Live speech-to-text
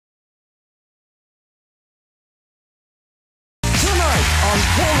on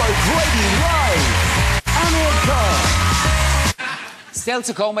Polo Brady Live, Amir Khan. Still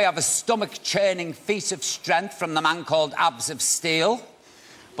to come, we have a stomach-churning feat of strength from the man called Abs of Steel.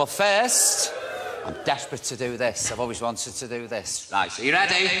 But first, I'm desperate to do this. I've always wanted to do this. Right, so you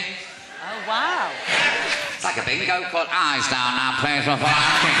ready? Oh, wow. It's like a bingo. Put eyes down now, please.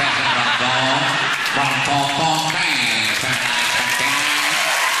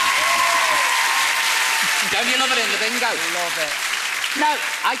 Don't you love it in the bingo? Love it. No,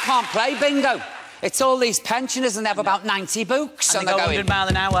 I can't play bingo. It's all these pensioners and they have about 90 books. And they go 100 miles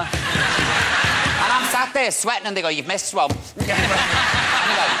an hour. And I'm sat there sweating and they go, you've missed one. OK,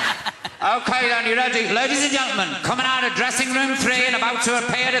 then, you ready? Ladies and gentlemen, coming out of dressing room 3 and about to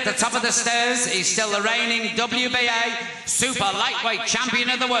appear at the top of the stairs, he's still the reigning WBA Super Lightweight Champion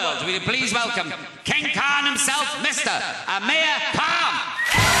of the world. Will you please welcome King Khan himself, Mr. Amir Khan.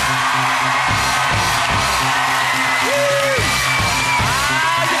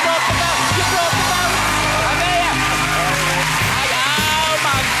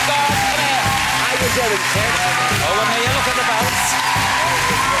 Oh, Amir, look at the belts.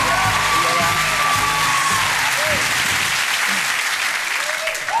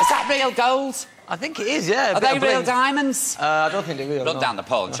 Is that real gold? I think it is, yeah. Are they real diamonds? I don't think they're real. Look down the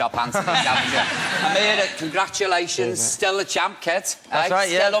pawn shop, Anthony. Amir, congratulations. Still the champ, kid. That's right,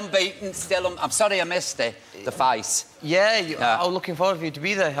 yeah. Still unbeaten, I'm sorry I missed it, the fight. Yeah, I was looking forward for you to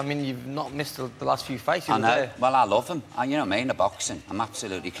be there. I mean, you've not missed the last few fights. I know. Well, I love them. You know what I mean, the boxing. I'm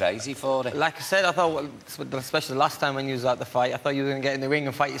absolutely crazy for it. Like I said, I thought, especially the last time when you was at the fight, I thought you were going to get in the ring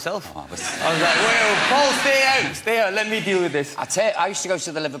and fight yourself. Oh, I was like, well, Paul, stay out, let me deal with this. I used to go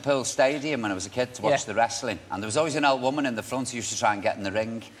to the Liverpool Stadium when I was a kid to watch the wrestling, and there was always an old woman in the front who used to try and get in the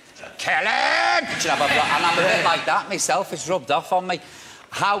ring. Kill him! And I'm a bit like that myself. It's rubbed off on me.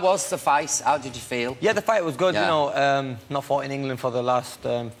 How was the fight? How did you feel? Yeah, the fight was good. You know, not fought in England for the last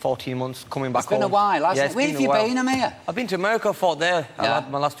 14 months, coming back home. It's been a while, hasn't it? Where have you been, Amir? I've been to America, fought there. I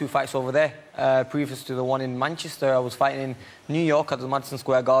had my last 2 fights over there. Previous to the one in Manchester, I was fighting in New York at the Madison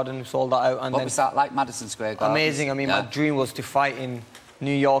Square Garden, sold that out. And what was that like, Madison Square Garden? Amazing. I mean, my dream was to fight in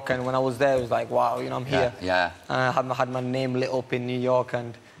New York, and when I was there, it was like, wow, you know, I'm here. Yeah. I had my name lit up in New York,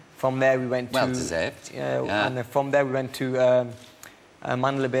 and from there we went to... Well deserved. And from there we went to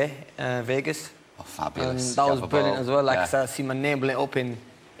Mandalay Bay, Vegas. Oh, fabulous. And that was brilliant as well. Like I said, I see my name lit up on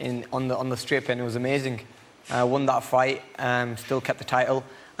the strip, and it was amazing. I won that fight, still kept the title,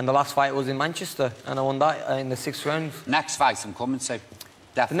 and the last fight was in Manchester, and I won that in the 6th round. Next fight I'm coming to.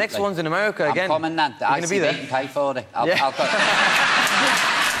 Definitely. The next one's in America again. I'm coming then. You're going to be there? You can pay for it. I'll go.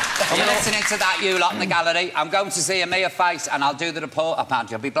 You're listening to that, you lot in the gallery. I'm going to see Amir fight, and I'll do the report.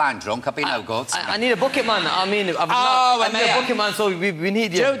 Apparently, I'll be blind drunk. I'll be no good. I need a bucket man. I mean, I need a bucket man, so we need you.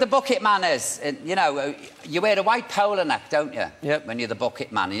 Do you know who the bucket man is? You know, you wear a white polo neck, don't you? Yep. When you're the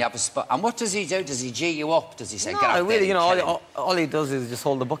bucket man, and you have a spot. And what does he do? Does he G you up? Does he say, get out really, there, you know, all he does is just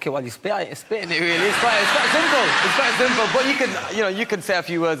hold the bucket while you spit it, really. It's quite simple. It's quite simple. But you can say a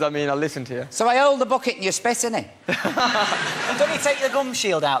few words. I mean, I'll listen to you. So I hold the bucket and you spit in it? And don't you take the gum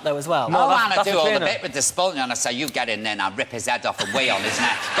shield out, though, as well? No, I do all the bit with the sponge, and I say, you get in there and I'll rip his head off and weigh on his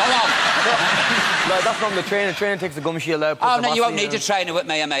neck. Go on! No, that's from the trainer. The trainer takes the gum shield out. Oh, no, you won't need a trainer with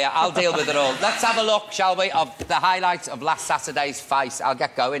me, Amir. I'll deal with it all. Let's have a look, shall we, of the highlights of last Saturday's fight. I'll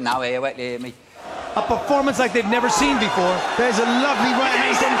get going now here. Wait till you hear me. A performance like they've never seen before. There's a lovely right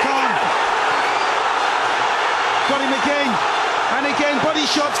hand from Khan. Got him again. And again, body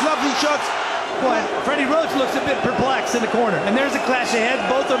shots, lovely shots. Boy, Freddie Roach looks a bit perplexed in the corner. And there's a clash ahead,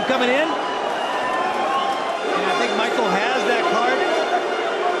 both of them coming in. And I think Michael has that card.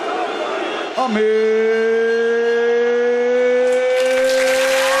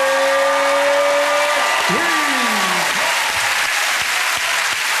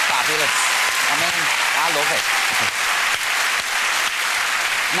 Fabulous. I mean, I love it.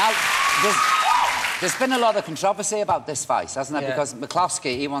 Now, there's been a lot of controversy about this fight, hasn't there? Because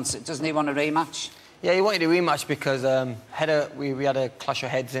McCloskey, doesn't he want a rematch? Yeah, he wanted a rematch because we had a clash of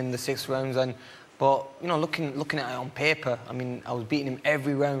heads in the 6th rounds, but you know, looking at it on paper, I mean, I was beating him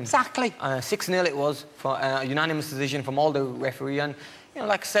every round. Exactly. 6-0 it was for a unanimous decision from all the referee, and you know,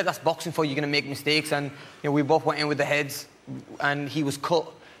 like I said, that's boxing for you. You're going to make mistakes, and you know, we both went in with the heads, and he was cut.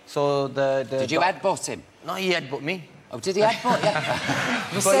 So did you headbutt him? No, he headbutt me. Oh, did he headbutt you?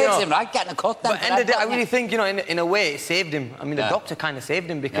 You saved him, right? Getting a cut then. But end of the day, I really think, you know, in a way, it saved him. I mean, the doctor kind of saved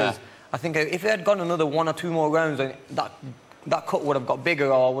him because I think if he had gone another 1 or 2 more rounds, that cut would have got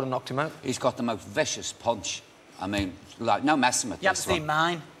bigger, or I would have knocked him out. He's got the most vicious punch. I mean, like, no messing with this one. You haven't seen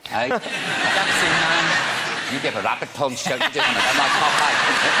mine. Hey? You haven't seen mine. You give a rapid punch, don't you?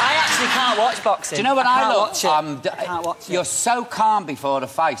 I actually can't can't watch boxing. Do you know what I love? I can't watch it. You're so calm before the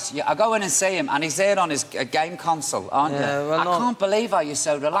fight. I go in and see him, and he's there on his game console, aren't you? Well, I can't believe how you're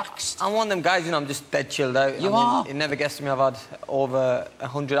so relaxed. I'm one of them guys, you know, I'm just dead chilled out. You are? It never gets to me. I've had over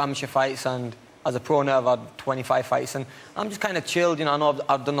 100 amateur fights, and as a pro now, I've had 25 fights, and I'm just kind of chilled, you know. I know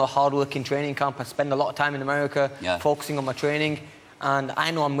I've done a hard work in training camp. I spend a lot of time in America focusing on my training, and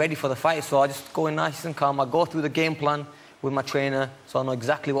I know I'm ready for the fight, so I just go in nice and calm. I go through the game plan with my trainer, so I know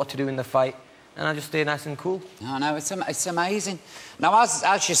exactly what to do in the fight, and I just stay nice and cool. I know, it's amazing. Now,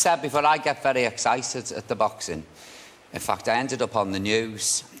 as you said before, I get very excited at the boxing. In fact, I ended up on the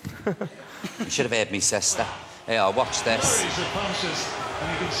news. You should have heard me sister. Here, watch this. And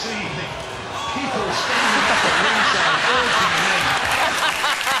you can see people standing up at ringside urging him.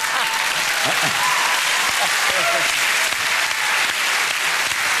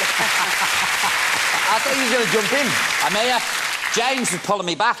 I thought you were going to jump in. Amir, James was pulling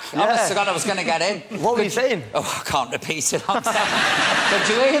me back. Honest to God, I was going to get in. What were you saying? Oh, I can't repeat it. Did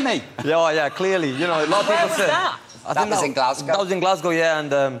you hear me? Yeah, clearly. You know, a lot of people say... that? That was in Glasgow. That was in Glasgow, yeah,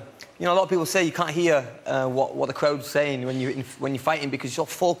 and... you know, a lot of people say you can't hear what the crowd's saying when you're fighting because you're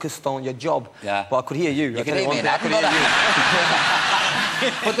so focused on your job. Yeah. But I could hear you. You could hear me in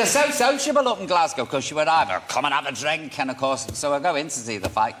But they're so sociable up in Glasgow because you would either come and have a drink, and of course, so I go in to see the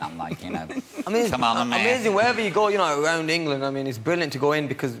fight, and I'm like, you know, I mean, come on, man. Amazing wherever you go, you know, around England. I mean, it's brilliant to go in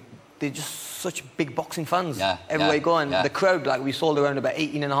because they're just such big boxing fans. Everywhere you go, and the crowd, like we sold around about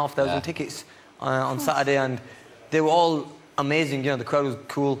 18,500 tickets on Saturday, and they were all amazing. You know, the crowd was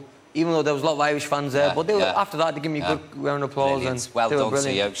cool. Even though there was a lot of Irish fans there, but they were, after that, they gave me a good round of applause. Brilliant. And well they were done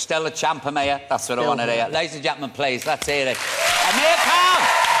brilliant. to you. Still a champ, Amir. That's what I want to hear. Ladies and gentlemen, please, let's hear it. Amir Khan!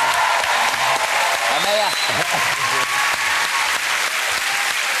 Amir.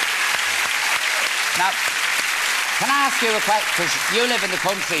 Now, can I ask you a question? Because you live in the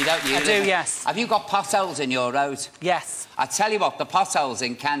country, don't you? I do, yes. Have you got potholes in your road? Yes. I tell you what, the potholes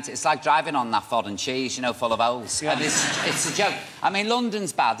in Kent, it's like driving on that fodder and cheese, you know, full of holes. Yeah. And it's a joke. I mean,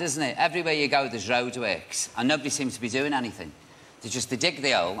 London's bad, isn't it? Everywhere you go, there's roadworks, and nobody seems to be doing anything. They dig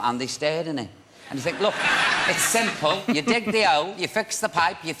the hole and they stare in it. And you think, look, it's simple. You dig the hole, you fix the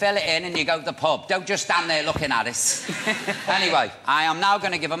pipe, you fill it in, and you go to the pub. Don't just stand there looking at it. Anyway, I am now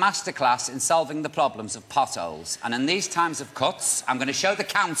going to give a masterclass in solving the problems of potholes. And in these times of cuts, I'm going to show the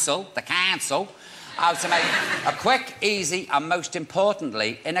council, how to make a quick, easy, and most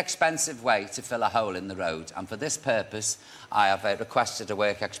importantly, inexpensive way to fill a hole in the road. And for this purpose, I have requested a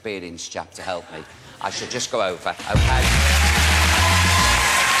work experience chap to help me. I should just go over, OK?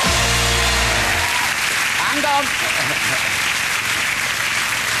 Hang on.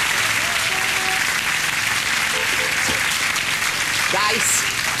 Guys,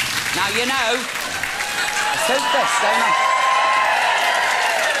 now you know, I suit this, don't I?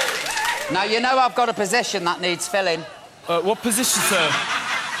 Now, you know I've got a position that needs filling. What position, sir?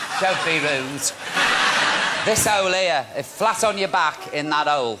 Don't be rude. This hole here, if flat on your back in that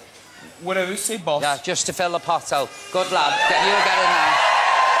hole. Whatever you say, boss. Yeah, just to fill the pothole. Good lad, you get in there.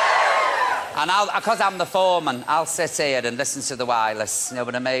 And because I'm the foreman, I'll sit here and listen to the wireless, you know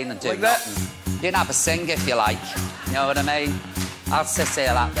what I mean? And do like that? You can have a sing if you like, you know what I mean? I'll sit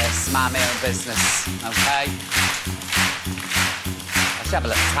here like this, mind my own business, OK? Have a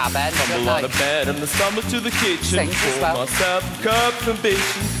little tab end. Tumble on the bed and the stumble to the kitchen. Sings well. Myself a cup of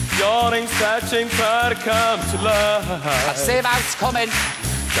ambition. Yawning, stretching, try to come to life. I see him out coming.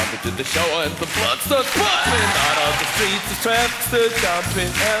 Jump into the shower and the blood starts pumping. Out of the streets, the traffic stood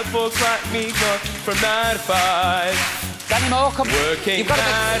jumping. Help folks like me work from 9 to 5. Any more? Come. Working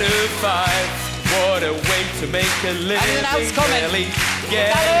 9 to 5. What a way to make a living. Anything else coming? Barely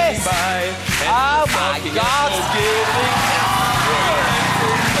getting by. Oh my God.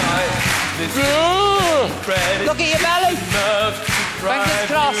 Look at your belly. Fingers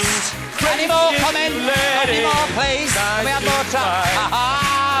crossed. Any more coming? Any more, please? Can we have more trap? Oh!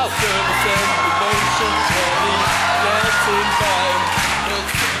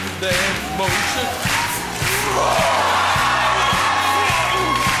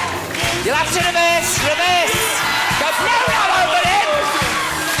 You'll have to reverse. Go. No, over it.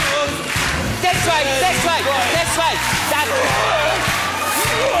 This way.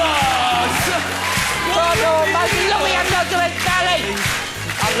 Look, we have to do it, belly!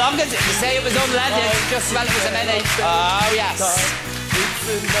 As long as you say it was unleaded, just when it was a mini. Oh, yes.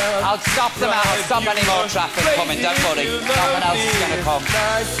 I'll stop them out. I'll stop any more traffic coming, don't worry. Nothing else is going to come. Oh,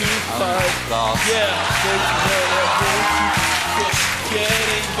 my God.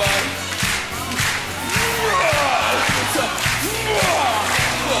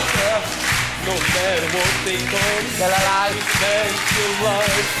 No matter what they call me, Still alive.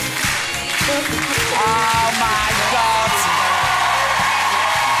 Oh, my God.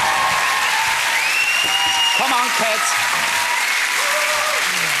 Come on, kids.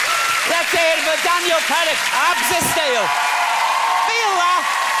 Let's hear it for Daniel Perrick. Abs of steel. Feel that?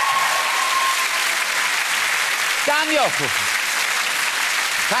 Daniel,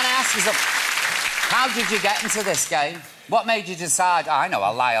 can I ask you something? How did you get into this game? What made you decide, I know,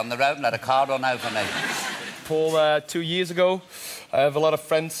 I'll lie on the road and let a car run over me? For 2 years ago, I have a lot of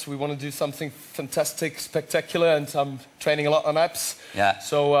friends. We want to do something fantastic, spectacular, and I'm training a lot on abs. Yeah.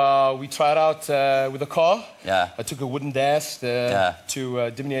 So we tried out with a car. Yeah. I took a wooden dash to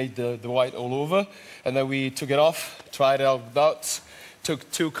diminuate the weight all over, and then we took it off, tried it out without, took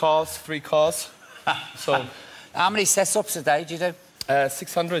 2 cars, 3 cars. So. How many sit-ups a day do you do?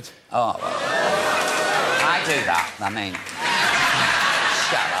 600. Oh, I do that, I mean.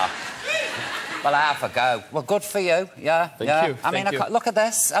 Shut up. Well, I have a go. Well, good for you, yeah. Thank you. I mean, look at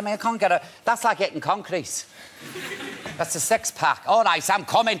this. I mean, I can't get a... That's like hitting concrete. That's a 6-pack. All right, I'm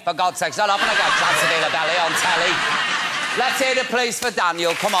coming, for God's sake. I'm not going to get a chance to be the belly on telly. Let's hear it, please, for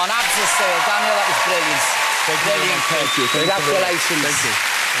Daniel. Come on, abs of steel. Daniel, that was brilliant. Brilliant, kid. Thank you. Congratulations.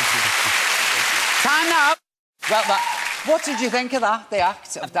 Thank you. Time now. Well, what did you think of that, the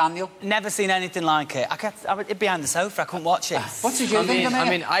act of Daniel? Never seen anything like it. I'd be behind the sofa. I couldn't watch it. What did you think of it? I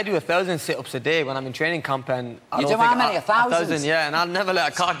mean, I do 1,000 sit-ups a day when I'm in training camp, and you do how many? 1,000? 1,000, yeah. And I'll never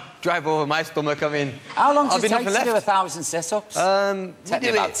let a car drive over my stomach. I mean, how long does it take to do 1,000 sit-ups? Take me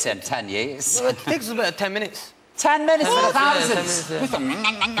about 10 years. Well, it takes about 10 minutes. 10 minutes for 1,000?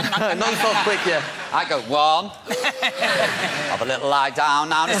 Non-stop quick, yeah. I go 1. Have a little lie down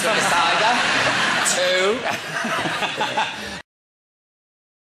now, Mr. Cider. 2.